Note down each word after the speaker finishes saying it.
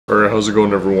Alright, how's it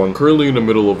going everyone? Currently in the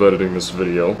middle of editing this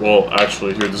video. Well,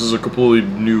 actually here, this is a completely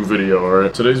new video,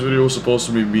 alright? Today's video is supposed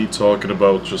to be me talking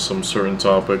about just some certain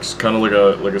topics. Kind of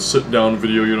like a sit-down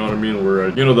video, you know what I mean? Where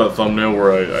you know that thumbnail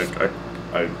where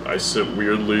I sit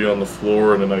weirdly on the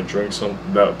floor and then I drink some,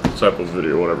 that type of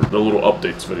video, whatever. The little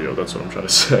updates video, that's what I'm trying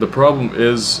to say. The problem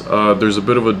is, there's a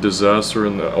bit of a disaster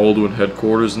in the Aldwen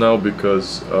headquarters now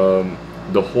because,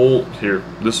 the whole,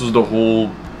 this is the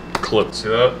whole clip. See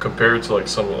that? Compared to like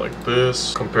something like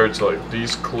this, compared to like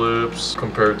these clips,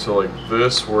 compared to like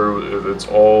this where it's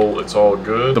all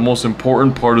good. The most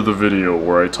important part of the video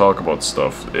where I talk about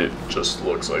stuff, it just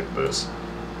looks like this.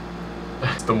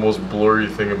 It's the most blurry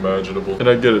thing imaginable. And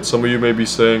I get it, some of you may be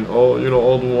saying, oh, you know,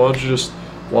 Aldwen, why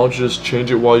don't you just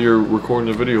change it while you're recording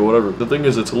the video, whatever. The thing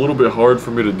is, it's a little bit hard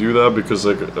for me to do that because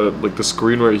like the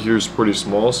screen right here is pretty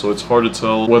small, so it's hard to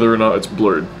tell whether or not it's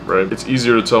blurred, right? It's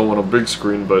easier to tell on a big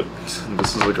screen, but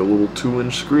this is like a little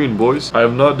 2-inch screen, boys. I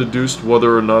have not deduced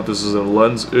whether or not this is a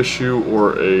lens issue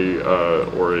or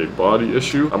a body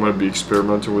issue. I'm gonna be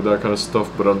experimenting with that kind of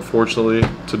stuff, but unfortunately,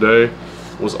 today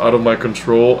was out of my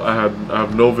control. I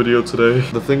have no video today.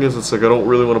 The thing is, it's like I don't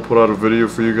really want to put out a video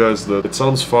for you guys that it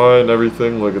sounds fine,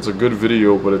 everything, like it's a good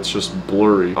video, but it's just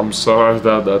blurry. I'm sorry,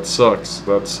 that sucks.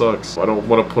 That sucks. I don't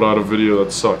want to put out a video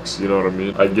that sucks, you know what I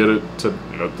mean? I get it,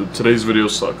 today's video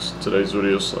sucks. Today's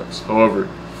video sucks. However,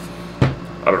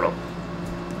 I don't know.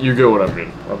 You get what I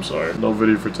mean. I'm sorry. No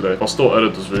video for today. I'll still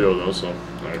edit this video though, so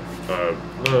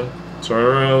turn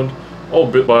around. Oh,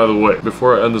 by the way,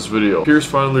 before I end this video, here's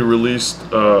finally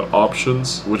released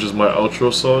Options, which is my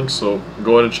outro song, so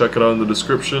go ahead and check it out in the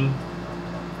description.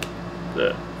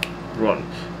 Yeah, run.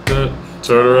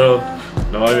 Turn around.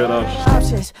 Now I got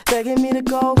options. Begging me to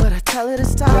go, but I tell her to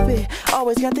stop it.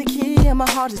 Always got the key and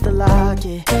my heart is to lock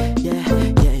it. Yeah.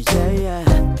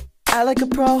 I like a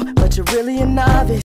pro, but you're really a novice.